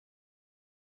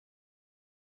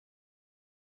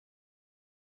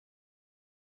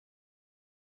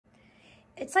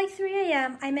It's like 3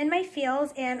 a.m. I'm in my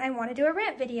feels and I want to do a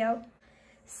rant video.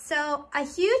 So a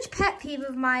huge pet peeve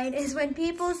of mine is when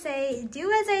people say,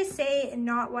 do as I say,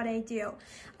 not what I do.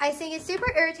 I think it's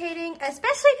super irritating,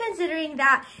 especially considering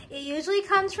that it usually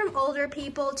comes from older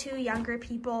people to younger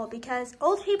people, because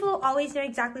old people always know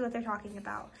exactly what they're talking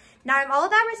about. Now, I'm all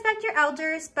about respect your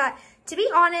elders, but to be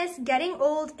honest, getting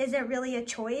old isn't really a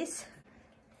choice.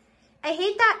 I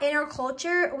hate that in our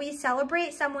culture, we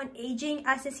celebrate someone aging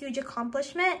as this huge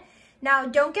accomplishment. Now,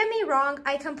 don't get me wrong,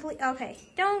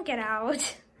 don't get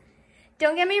out.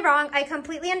 Don't get me wrong, I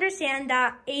completely understand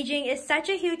that aging is such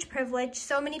a huge privilege.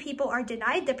 So many people are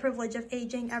denied the privilege of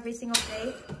aging every single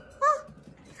day.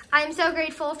 I'm so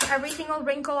grateful for every single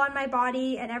wrinkle on my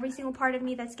body and every single part of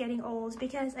me that's getting old,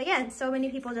 because again, so many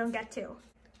people don't get to.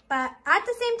 But at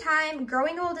the same time,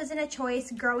 growing old isn't a choice,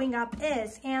 growing up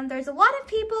is. And there's a lot of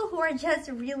people who are just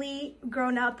really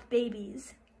grown-up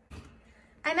babies.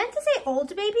 I meant to say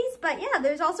old babies, but yeah,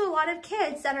 there's also a lot of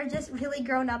kids that are just really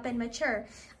grown up and mature.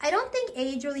 I don't think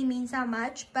age really means that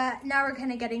much, but now we're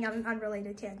kind of getting on an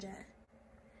unrelated tangent.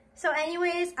 So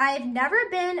anyways, I've never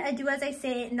been a do as I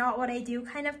say, not what I do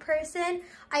kind of person.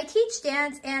 I teach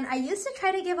dance and I used to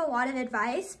try to give a lot of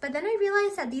advice, but then I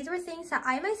realized that these were things that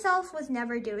I myself was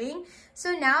never doing.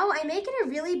 So now I make it a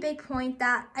really big point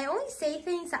that I only say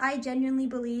things that I genuinely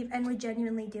believe and would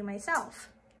genuinely do myself.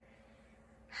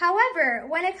 However,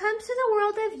 when it comes to the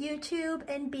world of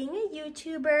YouTube and being a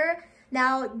YouTuber,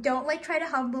 now don't try to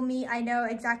humble me. I know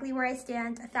exactly where I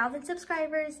stand. 1,000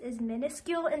 subscribers is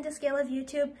minuscule in the scale of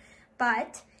YouTube,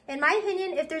 but in my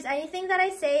opinion, if there's anything that I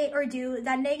say or do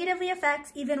that negatively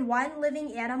affects even one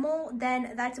living animal,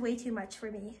 then that's way too much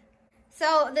for me.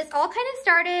 So this all kind of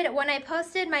started when I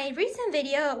posted my recent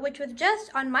video, which was just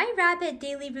on my rabbit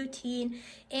daily routine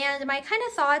and my kind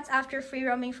of thoughts after free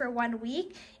roaming for 1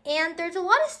 week. And there's a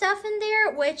lot of stuff in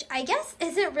there, which I guess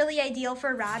isn't really ideal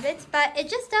for rabbits, but it's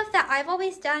just stuff that I've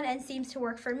always done and seems to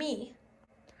work for me.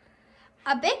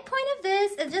 A big point of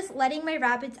this is just letting my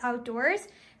rabbits outdoors.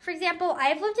 For example,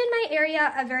 I've lived in my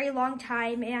area a very long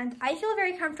time and I feel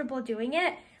very comfortable doing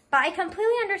it, but I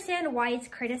completely understand why it's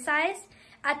criticized.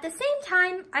 At the same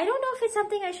time, I don't know if it's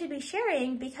something I should be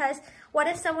sharing, because what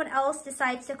if someone else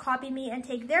decides to copy me and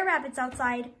take their rabbits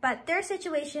outside, but their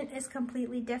situation is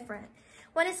completely different?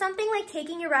 When it's something like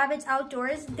taking your rabbits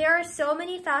outdoors, there are so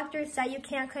many factors that you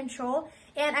can't control,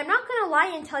 and I'm not going to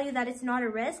lie and tell you that it's not a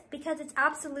risk, because it's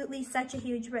absolutely such a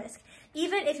huge risk.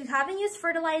 Even if you haven't used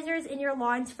fertilizers in your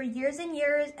lawns for years and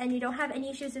years and you don't have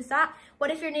any issues with that, what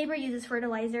if your neighbor uses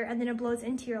fertilizer and then it blows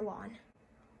into your lawn?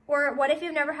 Or what if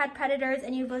you've never had predators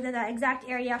and you've lived in that exact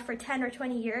area for 10 or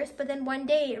 20 years, but then one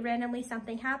day randomly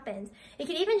something happens? It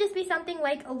could even just be something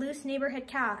like a loose neighborhood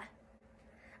cat.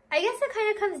 I guess it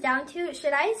kind of comes down to,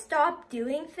 should I stop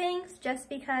doing things just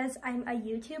because I'm a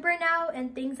YouTuber now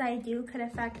and things I do could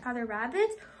affect other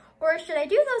rabbits? Or should I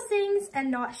do those things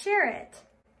and not share it?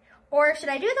 Or should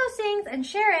I do those things and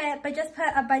share it, but just put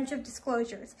a bunch of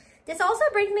disclosures? This also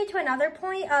brings me to another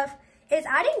point of, is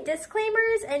adding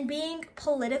disclaimers and being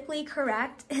politically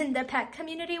correct in the pet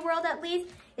community world at least,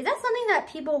 is that something that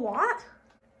people want?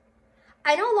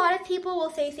 I know a lot of people will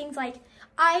say things like,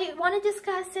 I want to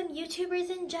discuss some YouTubers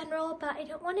in general, but I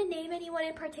don't want to name anyone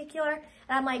in particular.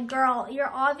 And I'm like, girl,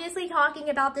 you're obviously talking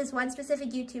about this one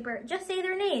specific YouTuber. Just say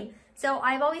their name. So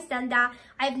I've always done that.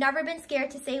 I've never been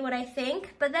scared to say what I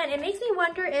think, but then it makes me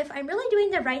wonder if I'm really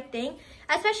doing the right thing,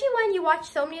 especially when you watch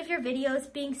so many of your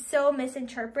videos being so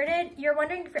misinterpreted. You're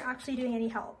wondering if you're actually doing any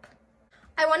help.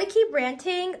 I want to keep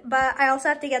ranting, but I also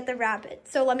have to get the rabbit.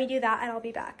 So let me do that and I'll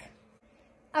be back.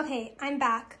 Okay, I'm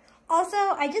back. Also,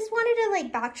 I just wanted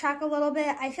to backtrack a little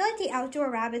bit. I feel like the outdoor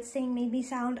rabbits thing made me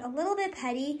sound a little bit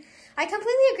petty. I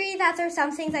completely agree that there's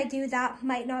some things I do that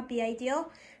might not be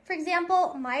ideal. For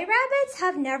example, my rabbits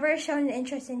have never shown an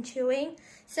interest in chewing,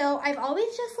 so I've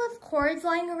always just left cords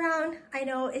lying around. I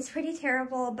know it's pretty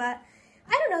terrible, but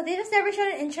I don't know, they just never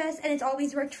showed an interest and it's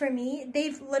always worked for me.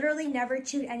 They've literally never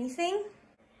chewed anything.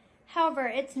 However,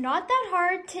 it's not that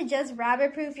hard to just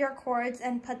rabbit-proof your cords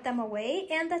and put them away,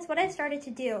 and that's what I started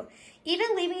to do.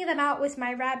 Even leaving them out with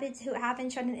my rabbits who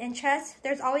haven't shown an interest,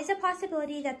 there's always a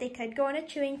possibility that they could go on a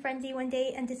chewing frenzy one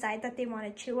day and decide that they want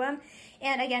to chew them.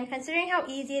 And again, considering how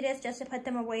easy it is just to put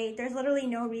them away, there's literally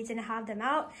no reason to have them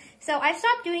out. So I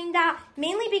stopped doing that,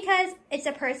 mainly because it's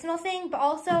a personal thing, but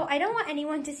also I don't want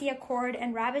anyone to see a cord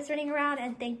and rabbits running around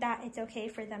and think that it's okay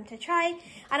for them to try.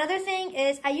 Another thing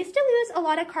is, I used to lose a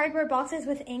lot of cardboard boxes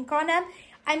with ink on them.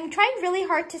 I'm trying really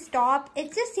hard to stop.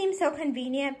 It just seems so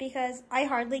convenient because I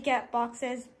hardly get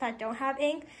boxes that don't have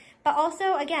ink. But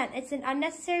also, again, it's an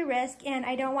unnecessary risk and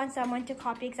I don't want someone to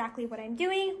copy exactly what I'm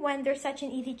doing when there's such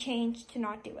an easy change to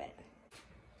not do it.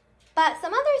 But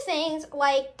some other things,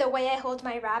 like the way I hold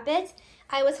my rabbits,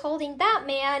 I was holding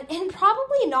Batman in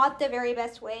probably not the very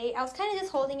best way. I was kind of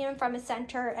just holding him from a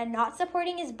center and not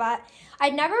supporting his butt.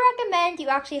 I'd never recommend you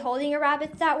actually holding your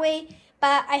rabbits that way,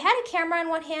 but I had a camera in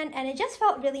one hand and it just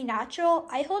felt really natural.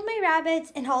 I hold my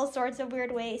rabbits in all sorts of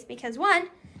weird ways because one,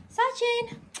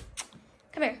 Sachin,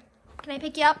 come here, can I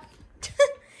pick you up?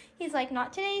 He's like,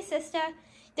 not today, sister.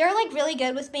 They're like really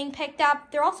good with being picked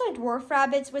up. They're also dwarf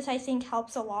rabbits, which I think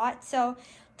helps a lot. So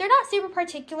they're not super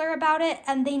particular about it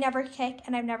and they never kick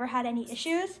and I've never had any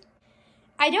issues.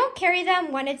 I don't carry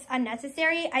them when it's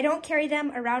unnecessary. I don't carry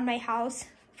them around my house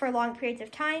for long periods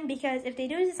of time because if they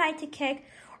do decide to kick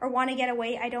or want to get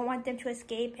away, I don't want them to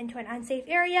escape into an unsafe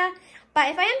area. But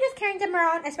if I am just carrying them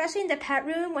around, especially in the pet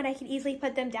room when I can easily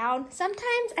put them down,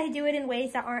 sometimes I do it in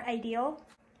ways that aren't ideal.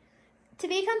 To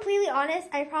be completely honest,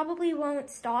 I probably won't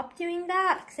stop doing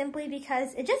that simply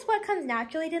because it's just what comes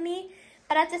naturally to me.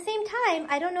 But at the same time,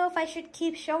 I don't know if I should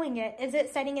keep showing it. Is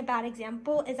it setting a bad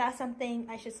example? Is that something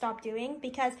I should stop doing?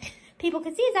 Because people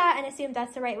could see that and assume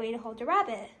that's the right way to hold a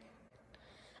rabbit.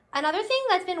 Another thing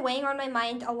that's been weighing on my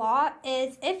mind a lot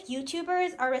is if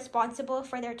YouTubers are responsible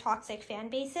for their toxic fan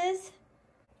bases.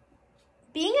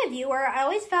 Being a viewer, I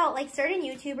always felt like certain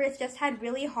YouTubers just had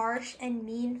really harsh and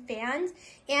mean fans,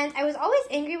 and I was always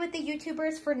angry with the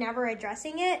YouTubers for never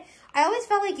addressing it. I always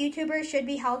felt like YouTubers should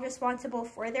be held responsible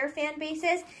for their fan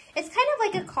bases. It's kind of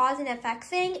like a cause and effect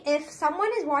thing. If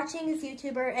someone is watching this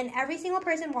YouTuber and every single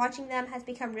person watching them has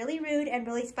become really rude and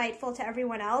really spiteful to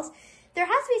everyone else, there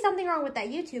has to be something wrong with that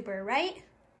YouTuber, right?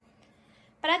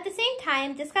 But at the same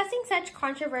time, discussing such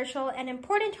controversial and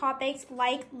important topics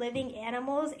like living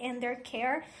animals and their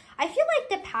care, I feel like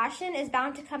the passion is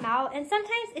bound to come out, and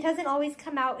sometimes it doesn't always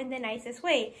come out in the nicest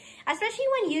way. Especially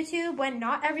when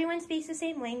not everyone speaks the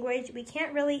same language, we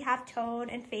can't really have tone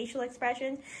and facial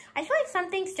expressions. I feel like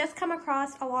some things just come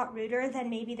across a lot ruder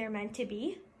than maybe they're meant to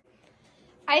be.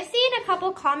 I've seen a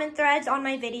couple comment threads on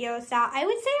my videos that I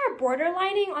would say are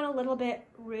borderlining on a little bit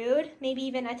rude, maybe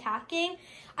even attacking.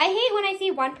 I hate when I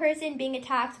see one person being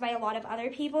attacked by a lot of other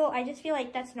people. I just feel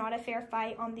like that's not a fair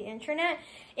fight on the internet.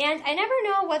 And I never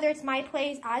know whether it's my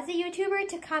place as a YouTuber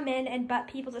to come in and butt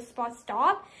people to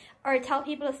stop or tell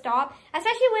people to stop,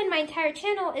 especially when my entire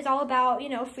channel is all about,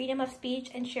 freedom of speech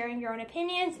and sharing your own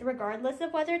opinions, regardless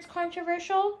of whether it's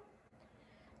controversial.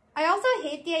 I also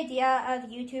hate the idea of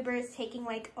YouTubers taking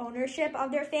ownership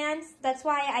of their fans. That's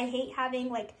why I hate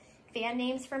having fan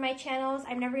names for my channels.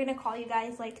 I'm never gonna call you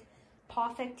guys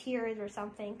Pawfect or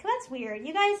something, because that's weird.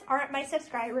 You guys aren't my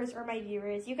subscribers or my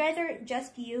viewers. You guys are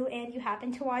just you and you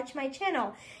happen to watch my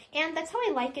channel. And that's how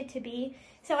I like it to be.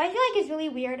 So I feel like it's really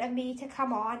weird of me to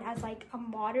come on as a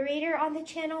moderator on the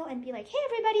channel and be like, hey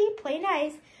everybody, play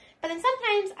nice. But then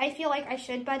sometimes I feel like I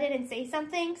should butt in and say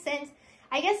something since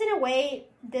I guess in a way,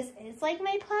 this is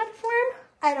my platform.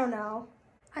 I don't know.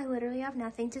 I literally have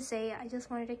nothing to say. I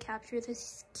just wanted to capture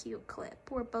this cute clip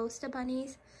where Bosta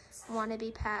bunnies want to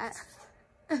be pet.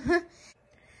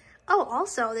 Oh,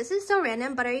 also, this is so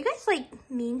random, but are you guys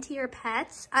mean to your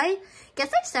pets? I guess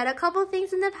I've said a couple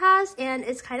things in the past and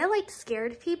it's kind of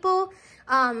scared people.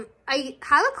 I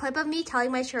have a clip of me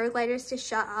telling my sugar gliders to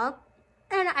shut up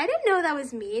and I didn't know that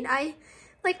was mean. I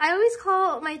always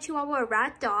call my Chihuahua a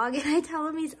rat dog and I tell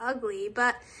him he's ugly,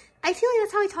 but I feel like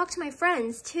that's how I talk to my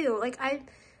friends too.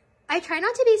 I try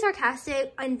not to be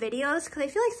sarcastic on videos because I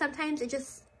feel like sometimes it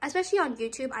just, especially on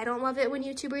YouTube, I don't love it when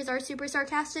YouTubers are super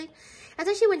sarcastic,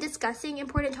 especially when discussing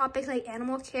important topics like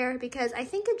animal care because I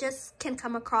think it just can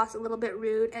come across a little bit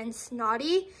rude and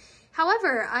snotty.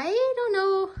 However, I don't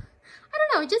know,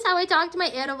 just how I talk to my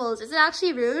animals. Is it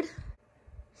actually rude?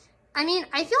 I mean,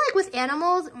 I feel like with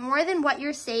animals, more than what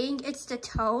you're saying, it's the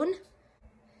tone.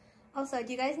 Also,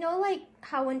 do you guys know,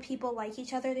 how when people like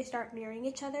each other, they start mirroring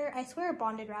each other? I swear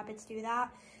bonded rabbits do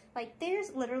that.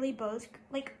 There's literally both,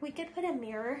 we could put a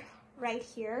mirror right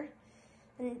here,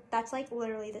 and that's,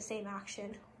 literally the same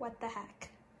action. What the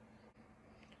heck?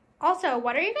 Also,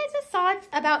 what are you guys' thoughts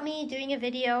about me doing a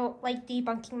video,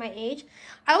 debunking my age?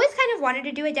 I always kind of wanted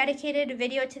to do a dedicated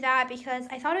video to that because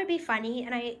I thought it would be funny,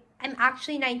 and I'm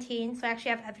actually 19, so I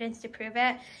actually have evidence to prove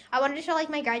it. I wanted to show,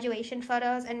 my graduation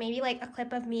photos and maybe, a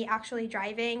clip of me actually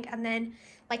driving, and then,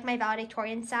 my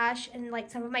valedictorian sash and,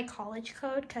 some of my college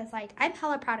code, because, I'm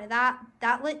hella proud of that.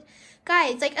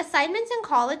 Guys, assignments in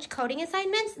college, coding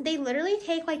assignments, they literally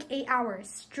take, 8 hours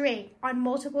straight on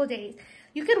multiple days.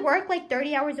 you could work like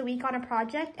 30 hours a week on a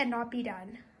project and not be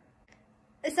done.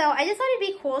 So I just thought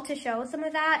it'd be cool to show some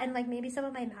of that and like maybe some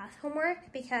of my math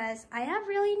homework, because I have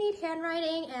really neat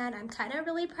handwriting and I'm kind of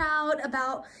really proud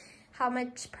about how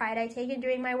much pride I take in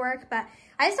doing my work. But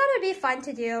I just thought it'd be fun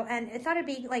to do, and I thought it'd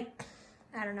be like,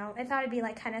 I don't know, I thought it'd be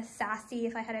like kind of sassy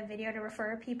if I had a video to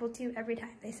refer people to every time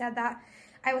they said that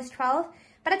I was 12.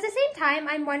 But at the same time,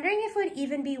 I'm wondering if it would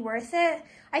even be worth it.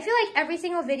 I feel like every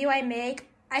single video I make,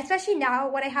 especially now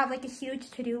when I have like a huge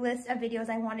to-do list of videos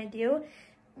I want to do,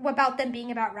 about them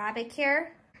being about rabbit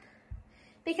care,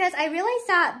 because I realized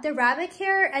that the rabbit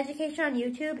care education on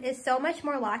YouTube is so much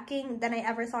more lacking than I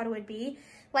ever thought it would be.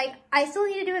 Like, I still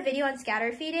need to do a video on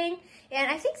scatter feeding,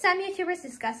 and I think some YouTubers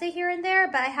discuss it here and there,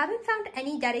 but I haven't found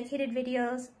any dedicated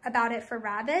videos about it for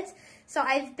rabbits. So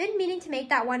I've been meaning to make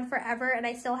that one forever, and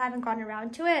I still haven't gotten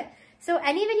around to it. So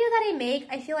any video that I make,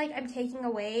 I feel like I'm taking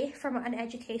away from an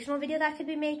educational video that I could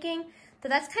be making. So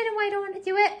that's kind of why I don't want to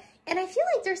do it. And I feel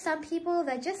like there's some people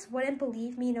that just wouldn't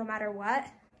believe me no matter what.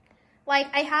 Like,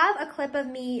 I have a clip of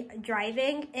me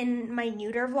driving in my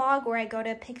neuter vlog where I go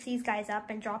to pick these guys up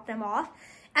and drop them off.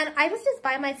 And I was just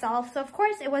by myself, so of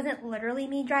course it wasn't literally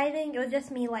me driving. It was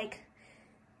just me, like,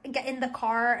 get in the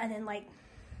car and then, like,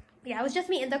 yeah, it was just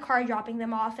me in the car dropping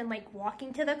them off and, like,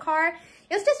 walking to the car.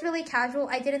 It was just really casual.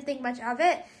 I didn't think much of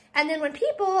it. And then when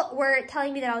people were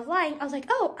telling me that I was lying, I was like,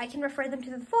 oh, I can refer them to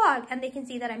the vlog and they can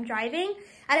see that I'm driving.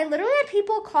 And I literally had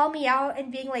people call me out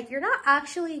and being like, you're not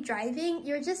actually driving,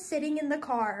 you're just sitting in the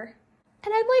car.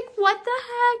 And I'm like, what the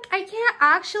heck? I can't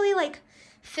actually, like,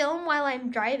 film while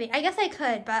I'm driving. I guess I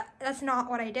could, but that's not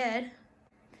what I did.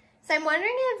 So I'm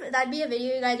wondering if that'd be a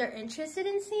video you guys are interested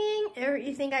in seeing, or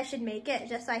you think I should make it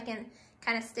just so I can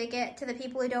kind of stick it to the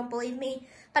people who don't believe me.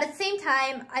 But at the same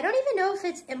time, I don't even know if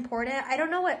it's important. I don't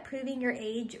know what proving your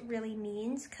age really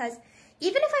means, because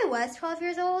even if I was 12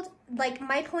 years old, like,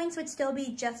 my points would still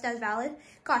be just as valid.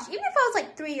 Gosh, even if I was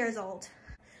like 3 years old.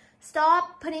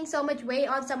 Stop putting so much weight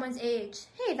on someone's age.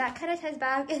 Hey, that kind of ties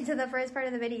back into the first part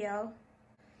of the video.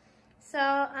 So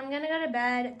I'm gonna go to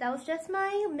bed. That was just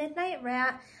my midnight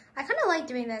rant. I kind of like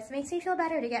doing this. It makes me feel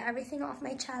better to get everything off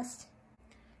my chest.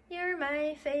 You're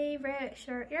my favorite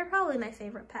shirt. You're probably my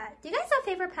favorite pet. Do you guys have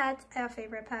favorite pets? I have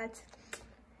favorite pets.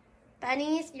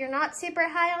 Bunnies, you're not super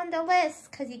high on the list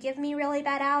because you give me really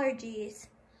bad allergies.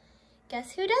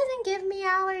 Guess who doesn't give me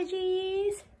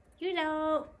allergies? You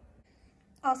know.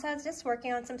 Also, I was just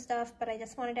working on some stuff, but I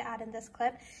just wanted to add in this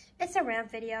clip. It's a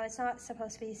rant video. It's not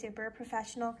supposed to be super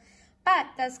professional, but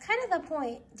that's kind of the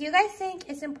point. Do you guys think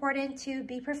it's important to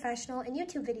be professional in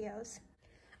YouTube videos?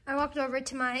 I walked over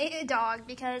to my dog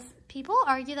because people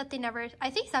argue that they never, I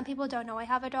think some people don't know I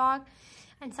have a dog,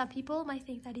 and some people might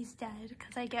think that he's dead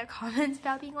because I get comments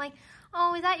about being like,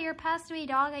 oh, is that your passed away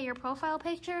dog at your profile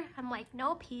picture? I'm like,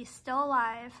 nope, he's still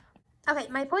alive. Okay,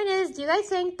 my point is, do you guys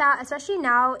think that, especially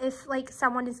now, if like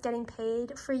someone is getting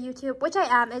paid for YouTube, which I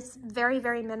am, it's very,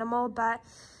 very minimal, but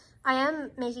I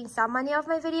am making some money off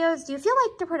my videos. Do you feel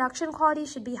like the production quality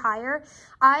should be higher?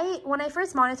 When I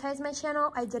first monetized my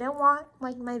channel, I didn't want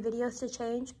like my videos to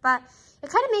change, but it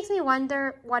kind of makes me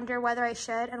wonder whether I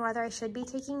should and whether I should be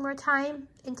taking more time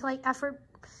into like effort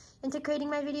into creating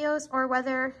my videos, or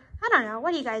whether, I don't know,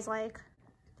 what do you guys like?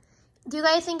 Do you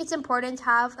guys think it's important to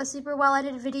have a super well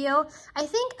edited video? I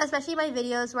think especially my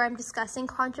videos where I'm discussing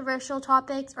controversial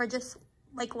topics or just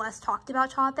like less talked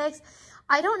about topics,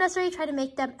 I don't necessarily try to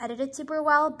make them edited super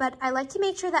well, but I like to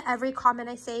make sure that every comment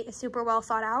I say is super well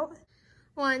thought out.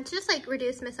 One, to just like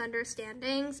reduce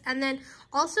misunderstandings. And then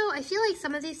also, I feel like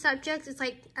some of these subjects, it's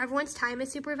like everyone's time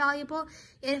is super valuable.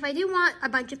 And if I do want a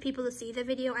bunch of people to see the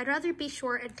video, I'd rather be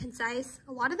short and concise.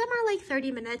 A lot of them are like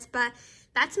 30 minutes, but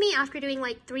that's me after doing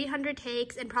like 300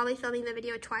 takes and probably filming the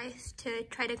video twice to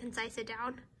try to concise it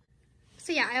down.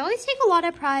 So yeah, I always take a lot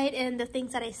of pride in the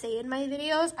things that I say in my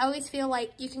videos. I always feel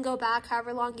like you can go back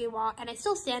however long you want, and I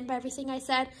still stand by everything I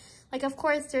said. Like, of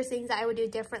course, there's things that I would do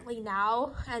differently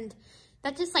now, and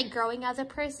that's just like growing as a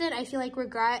person. I feel like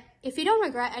if you don't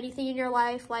regret anything in your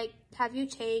life, like, have you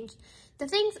changed? The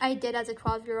things I did as a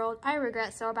 12-year-old, I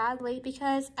regret so badly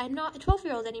because I'm not a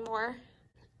 12-year-old anymore.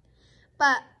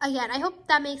 But again, I hope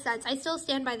that makes sense. I still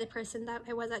stand by the person that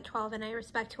I was at 12, and I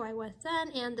respect who I was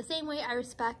then, and the same way I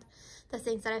respect the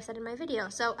things that I've said in my video.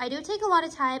 So I do take a lot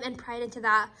of time and pride into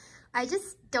that. I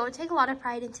just don't take a lot of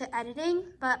pride into editing,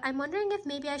 but I'm wondering if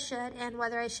maybe I should, and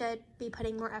whether I should be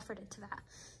putting more effort into that.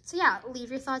 So yeah, leave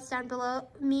your thoughts down below.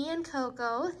 Me and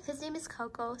Coco, his name is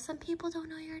Coco. Some people don't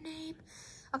know your name.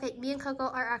 Okay, me and Coco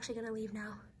are actually gonna leave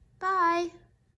now. Bye.